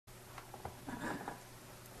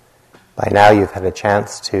By now you've had a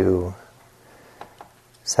chance to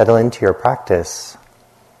settle into your practice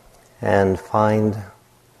and find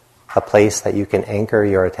a place that you can anchor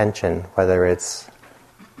your attention, whether it's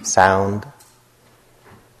sound,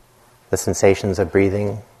 the sensations of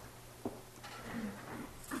breathing,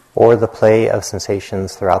 or the play of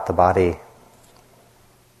sensations throughout the body.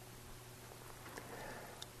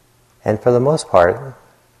 And for the most part,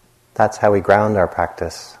 that's how we ground our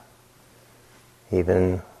practice,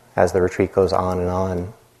 even as the retreat goes on.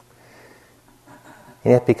 And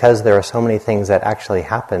yet, because there are so many things that actually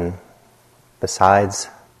happen besides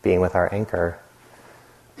being with our anchor,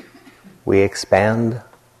 we expand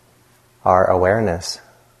our awareness,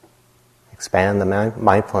 expand the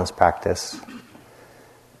mindfulness practice,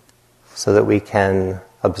 so that we can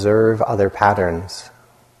observe other patterns,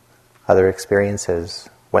 other experiences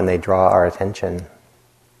when they draw our attention.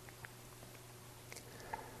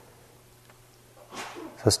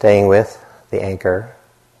 So staying with the anchor,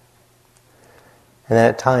 and then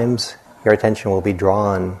at times your attention will be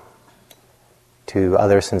drawn to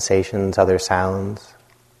other sensations, other sounds,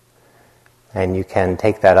 and you can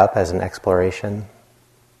take that up as an exploration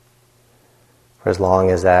for as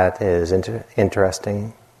long as that is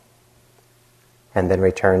interesting, and then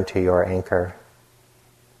return to your anchor.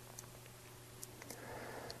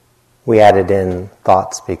 We added in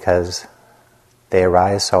thoughts because they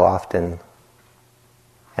arise so often,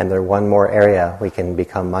 and they're one more area we can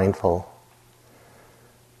become mindful,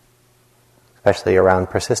 especially around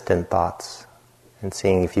persistent thoughts, and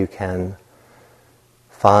seeing if you can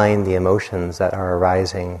find the emotions that are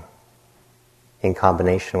arising in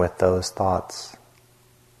combination with those thoughts.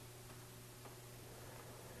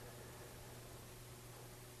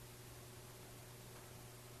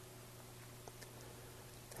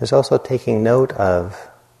 There's also taking note of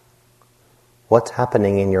what's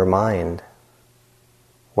happening in your mind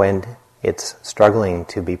when it's struggling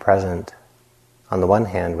to be present, on the one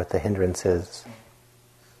hand with the hindrances,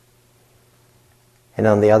 and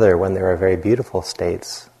on the other when there are very beautiful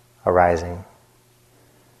states arising,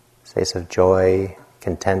 states of joy,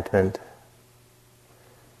 contentment,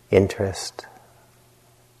 interest,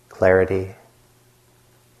 clarity.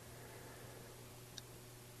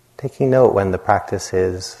 Taking note when the practice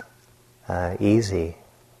is easy,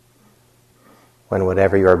 when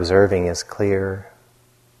whatever you're observing is clear,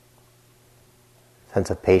 sense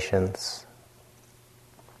of patience.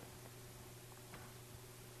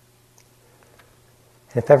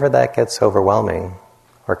 And if ever that gets overwhelming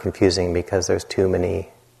or confusing because there's too many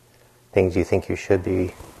things you think you should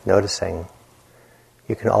be noticing,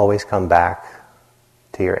 you can always come back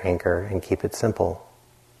to your anchor and keep it simple.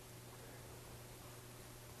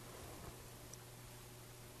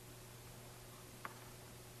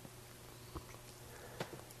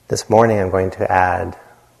 This morning I'm going to add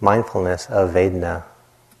mindfulness of Vedana,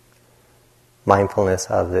 mindfulness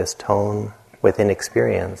of this tone within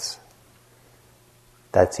experience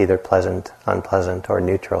that's either pleasant, unpleasant, or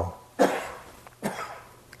neutral.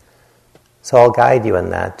 So I'll guide you in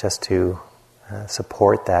that just to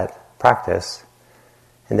support that practice,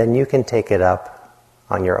 and then you can take it up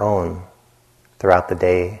on your own throughout the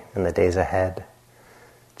day and the days ahead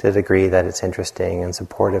to the degree that it's interesting and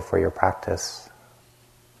supportive for your practice.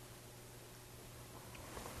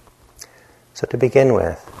 So to begin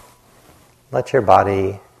with, let your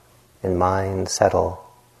body and mind settle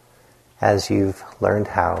as you've learned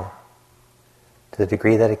how, to the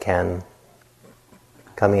degree that it can,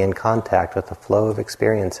 coming in contact with the flow of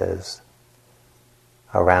experiences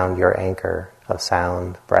around your anchor of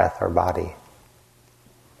sound, breath, or body.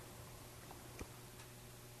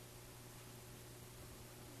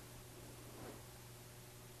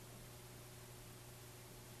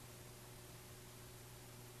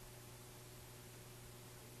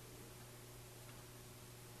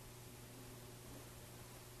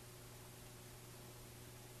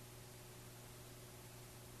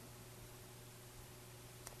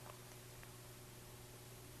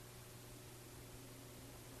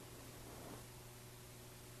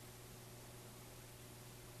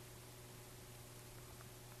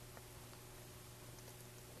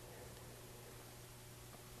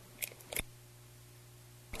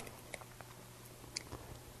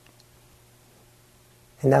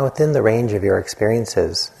 And now within the range of your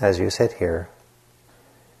experiences as you sit here,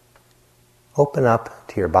 open up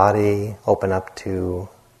to your body, open up to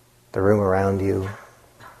the room around you,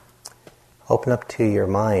 open up to your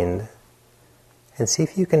mind, and see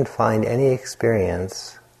if you can find any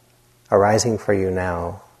experience arising for you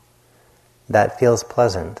now that feels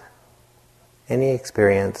pleasant. Any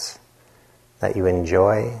experience that you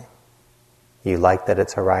enjoy, you like that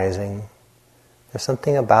it's arising. There's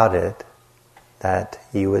something about it that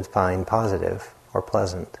you would find positive or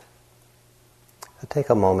pleasant. So take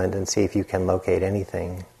a moment and see if you can locate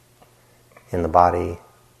anything in the body,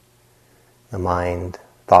 the mind,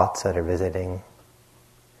 thoughts that are visiting,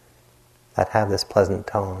 that have this pleasant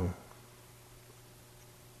tone.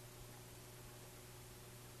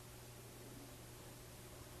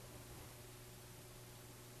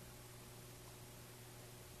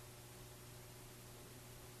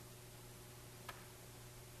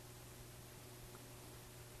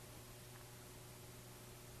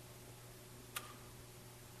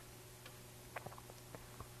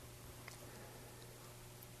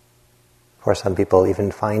 For some people, even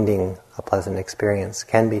finding a pleasant experience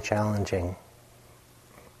can be challenging,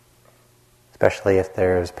 especially if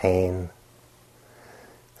there's pain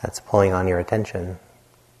that's pulling on your attention.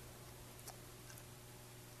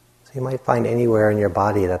 So you might find anywhere in your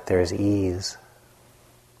body that there's ease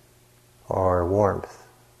or warmth,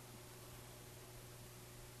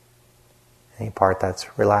 any part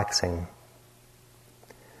that's relaxing.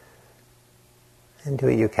 And do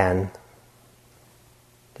what you can.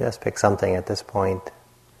 Just pick something at this point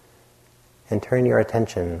and turn your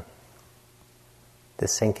attention to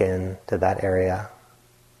sink in to that area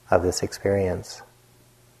of this experience.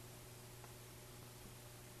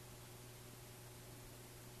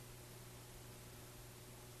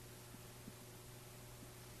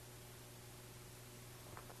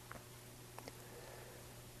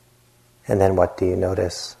 And then what do you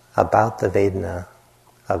notice about the Vedana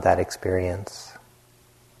of that experience?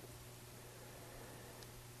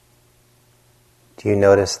 Do you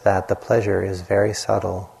notice that the pleasure is very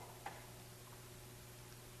subtle,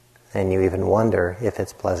 and you even wonder if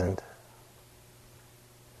it's pleasant?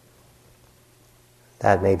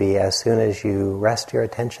 That maybe as soon as you rest your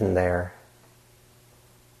attention there,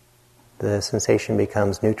 the sensation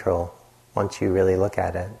becomes neutral once you really look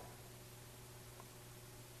at it.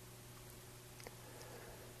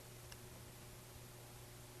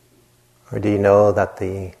 Or do you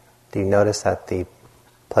notice that the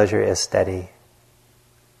pleasure is steady?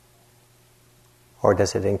 Or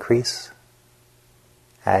does it increase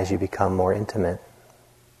as you become more intimate?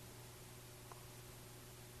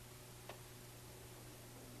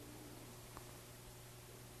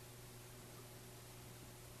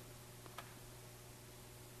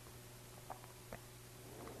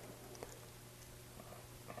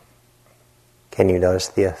 Can you notice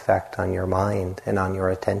the effect on your mind and on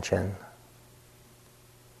your attention?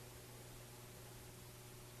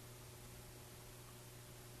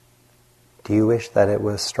 Do you wish that it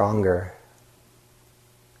was stronger,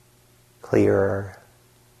 clearer?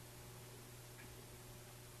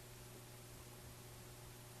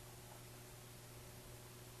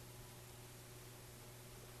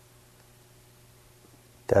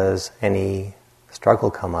 Does any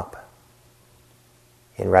struggle come up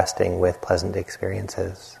in resting with pleasant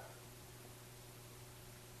experiences?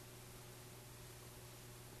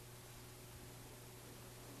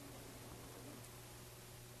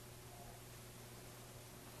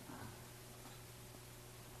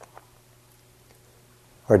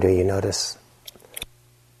 Or do you notice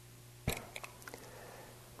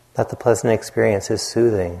that the pleasant experience is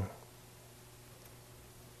soothing,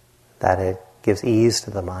 that it gives ease to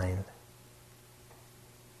the mind,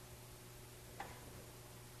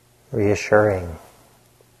 reassuring?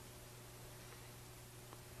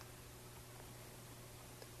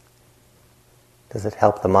 Does it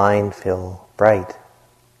help the mind feel bright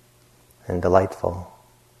and delightful?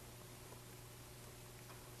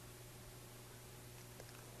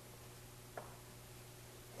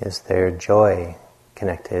 Is there joy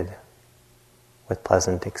connected with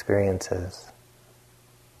pleasant experiences?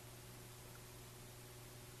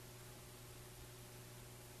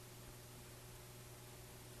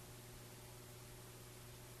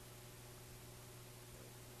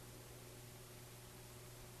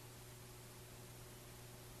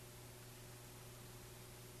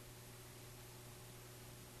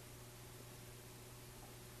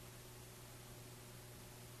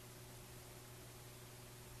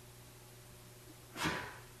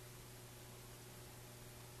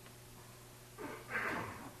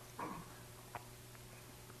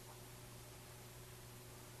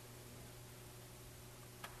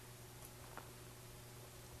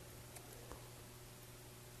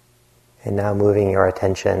 And now moving your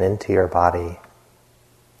attention into your body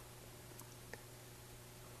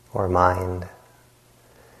or mind,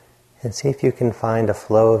 and see if you can find a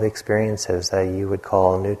flow of experiences that you would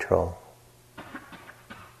call neutral.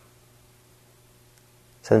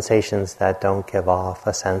 Sensations that don't give off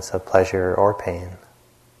a sense of pleasure or pain.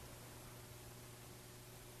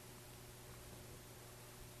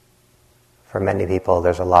 For many people,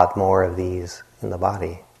 there's a lot more of these in the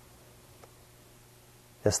body.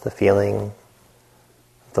 Just the feeling,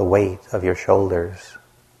 the weight of your shoulders,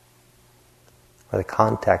 or the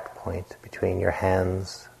contact point between your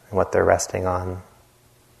hands and what they're resting on.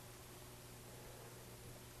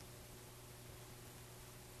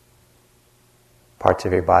 Parts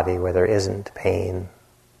of your body where there isn't pain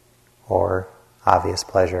or obvious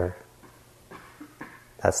pleasure.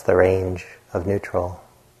 That's the range of neutral.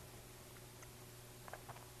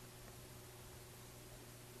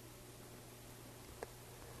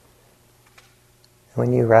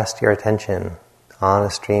 When you rest your attention on a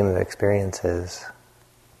stream of experiences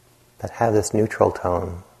that have this neutral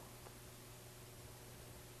tone,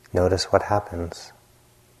 notice what happens.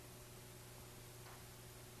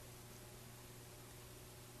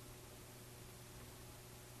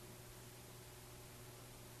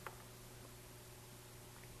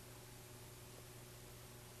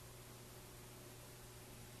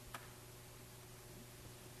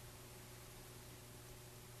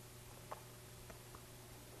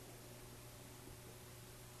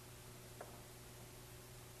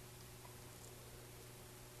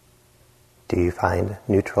 Do you find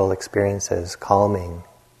neutral experiences calming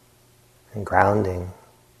and grounding?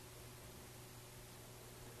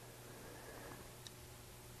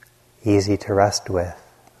 Easy to rest with?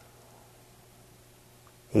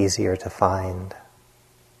 Easier to find?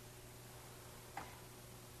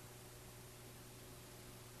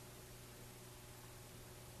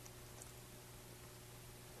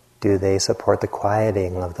 Do they support the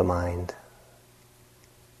quieting of the mind?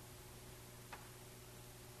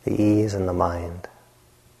 The ease in the mind?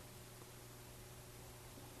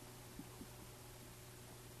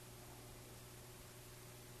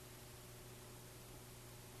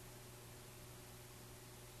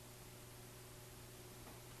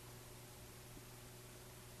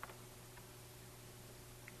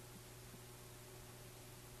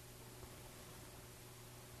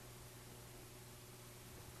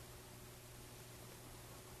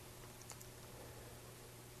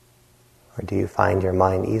 Or do you find your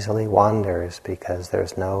mind easily wanders because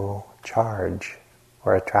there's no charge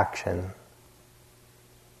or attraction?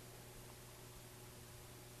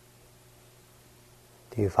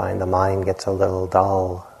 Do you find the mind gets a little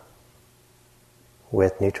dull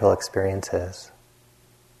with neutral experiences?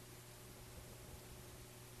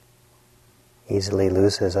 Easily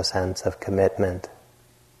loses a sense of commitment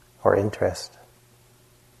or interest?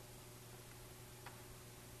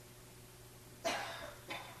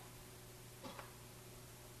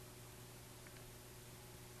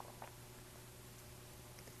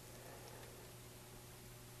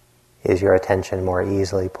 Is your attention more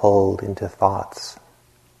easily pulled into thoughts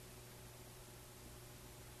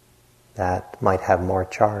that might have more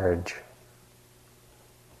charge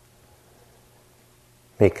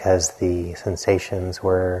because the sensations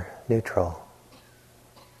were neutral?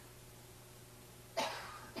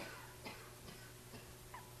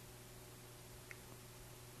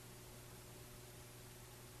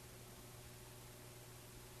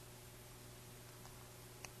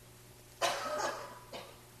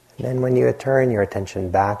 And then when you turn your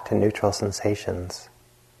attention back to neutral sensations,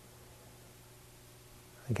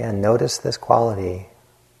 again, notice this quality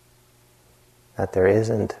that there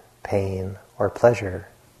isn't pain or pleasure,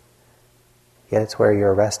 yet it's where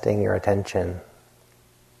you're resting your attention.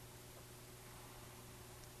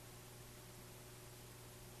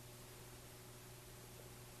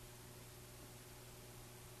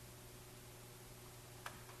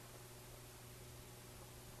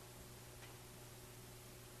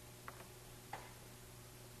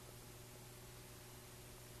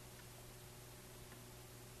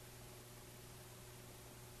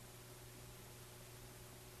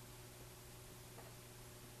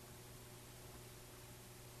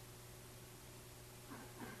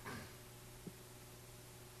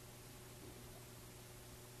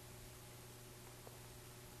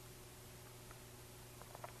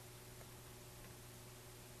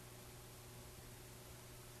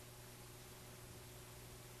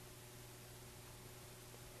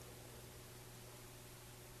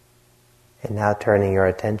 And now turning your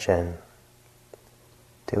attention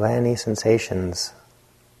to any sensations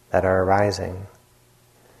that are arising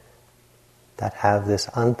that have this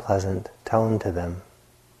unpleasant tone to them.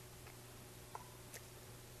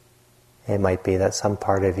 It might be that some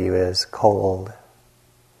part of you is cold,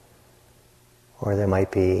 or there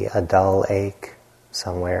might be a dull ache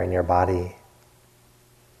somewhere in your body,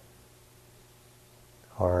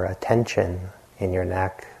 or a tension in your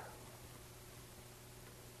neck,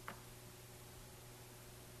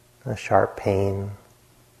 a sharp pain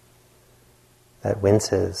that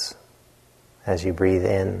winces as you breathe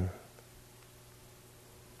in.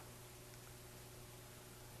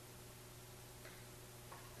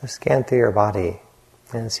 Just scan through your body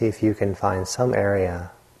and see if you can find some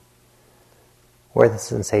area where the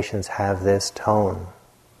sensations have this tone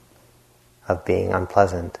of being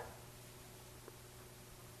unpleasant.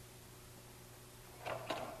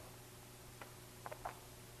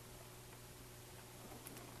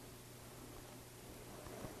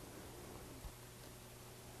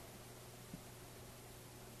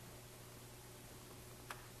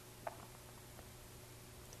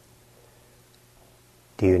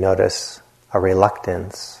 Do you notice a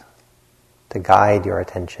reluctance to guide your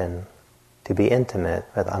attention, to be intimate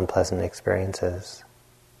with unpleasant experiences?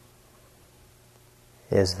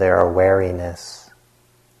 Is there a wariness,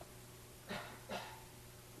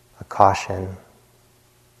 a caution?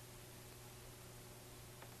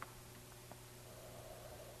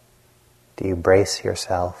 Do you brace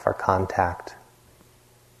yourself for contact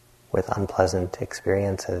with unpleasant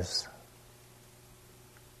experiences?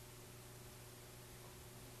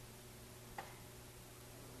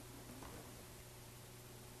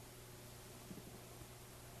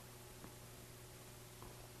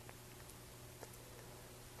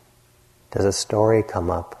 Does a story come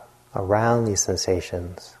up around these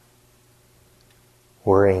sensations,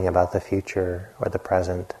 worrying about the future or the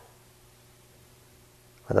present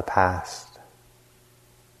or the past?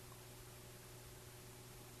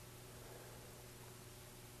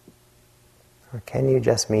 Or can you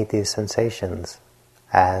just meet these sensations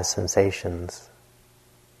as sensations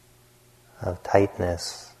of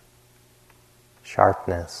tightness,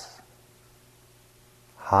 sharpness,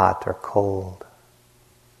 hot or cold,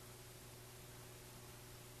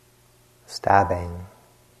 stabbing,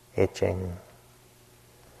 itching?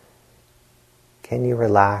 Can you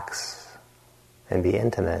relax and be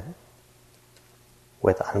intimate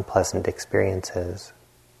with unpleasant experiences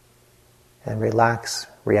and relax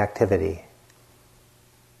reactivity,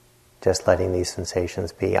 just letting these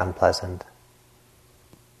sensations be unpleasant?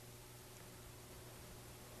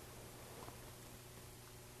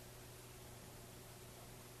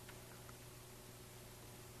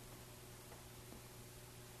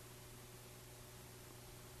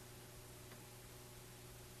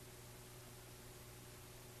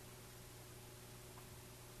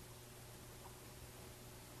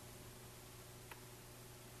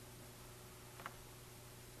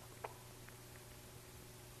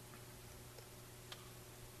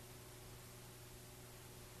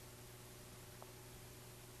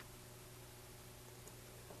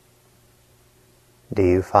 Do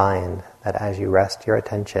you find that as you rest your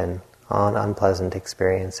attention on unpleasant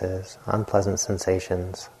experiences, unpleasant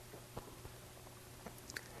sensations,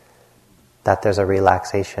 that there's a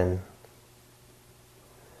relaxation,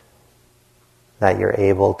 that you're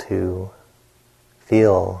able to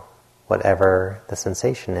feel whatever the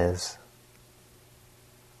sensation is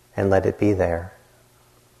and let it be there?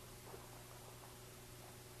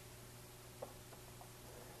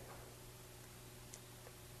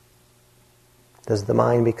 Does the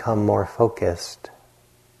mind become more focused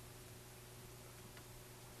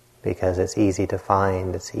because it's easy to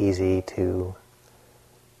find, it's easy to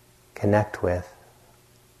connect with,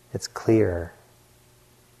 it's clear?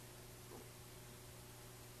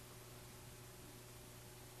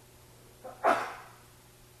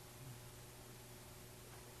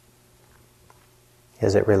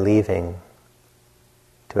 Is it relieving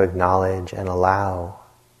to acknowledge and allow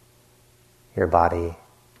your body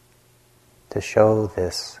to show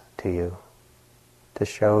this to you, to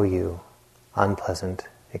show you unpleasant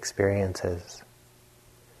experiences?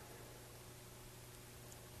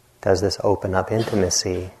 Does this open up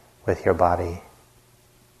intimacy with your body?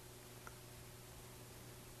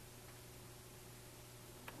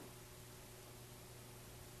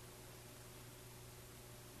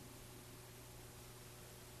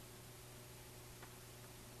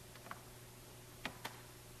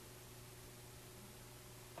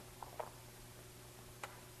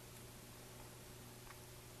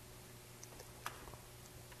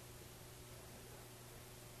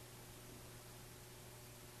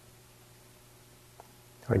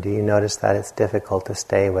 Or do you notice that it's difficult to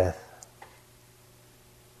stay with?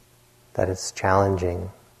 That it's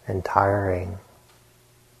challenging and tiring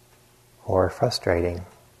or frustrating?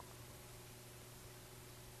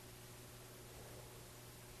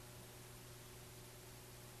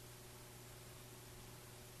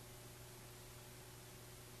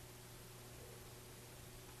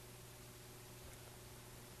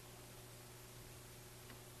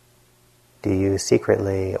 Do you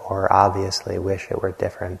secretly or obviously wish it were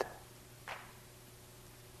different?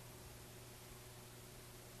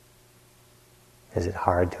 Is it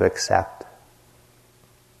hard to accept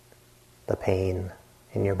the pain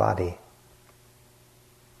in your body?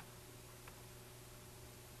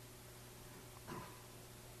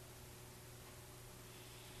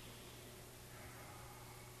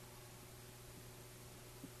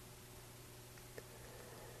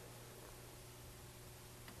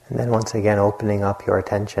 And then once again opening up your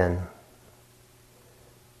attention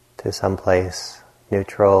to some place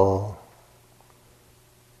neutral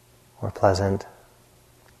or pleasant.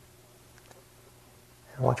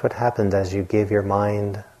 And watch what happens as you give your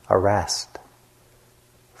mind a rest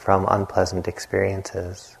from unpleasant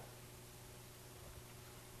experiences.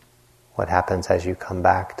 What happens as you come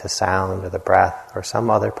back to sound or the breath or some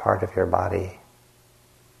other part of your body.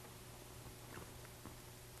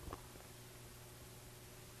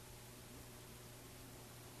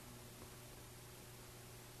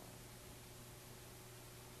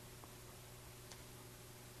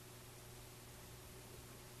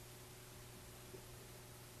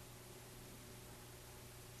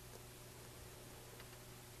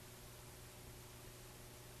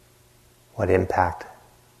 What impact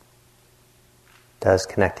does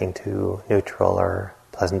connecting to neutral or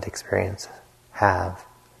pleasant experience have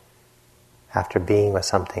after being with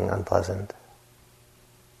something unpleasant?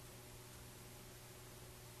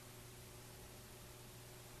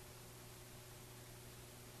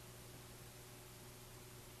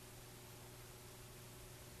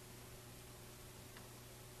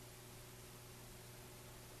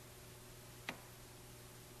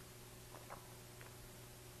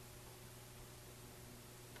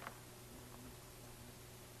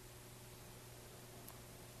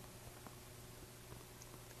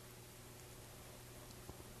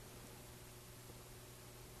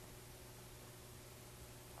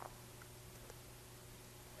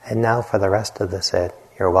 And now for the rest of the sit,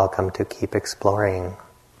 you're welcome to keep exploring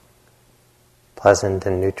pleasant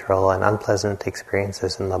and neutral and unpleasant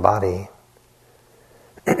experiences in the body.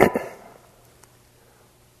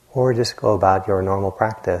 Or just go about your normal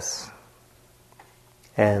practice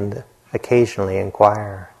and occasionally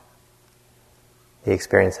inquire the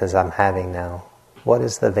experiences I'm having now. What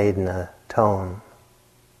is the Vedana tone?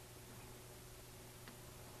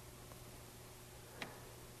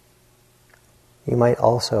 You might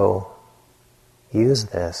also use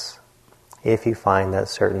this if you find that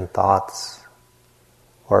certain thoughts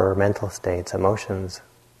or mental states, emotions,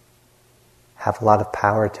 have a lot of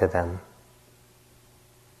power to them.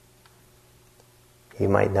 You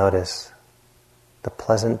might notice the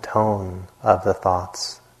pleasant tone of the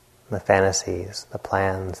thoughts, the fantasies, the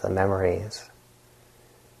plans, the memories,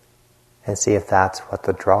 and see if that's what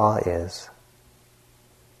the draw is.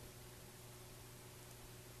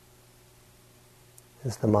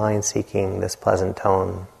 Is the mind seeking this pleasant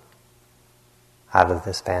tone out of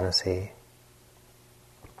this fantasy?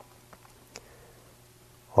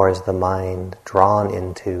 Or is the mind drawn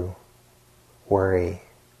into worry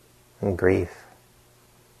and grief?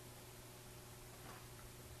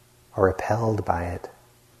 Or repelled by it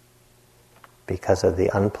because of the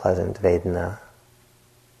unpleasant Vedana,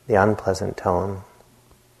 the unpleasant tone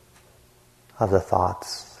of the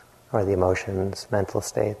thoughts or the emotions, mental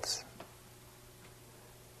states?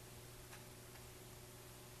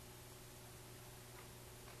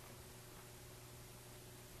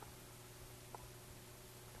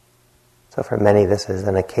 So for many, this is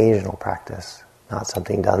an occasional practice, not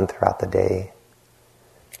something done throughout the day,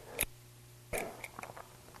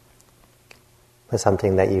 but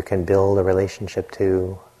something that you can build a relationship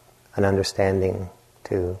to, an understanding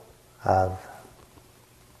to, of,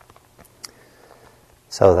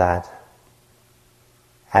 so that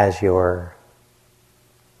as you're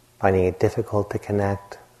finding it difficult to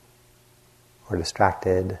connect, or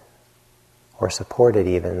distracted, or supported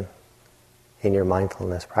even in your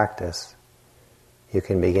mindfulness practice, you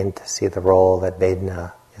can begin to see the role that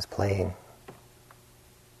Vedana is playing.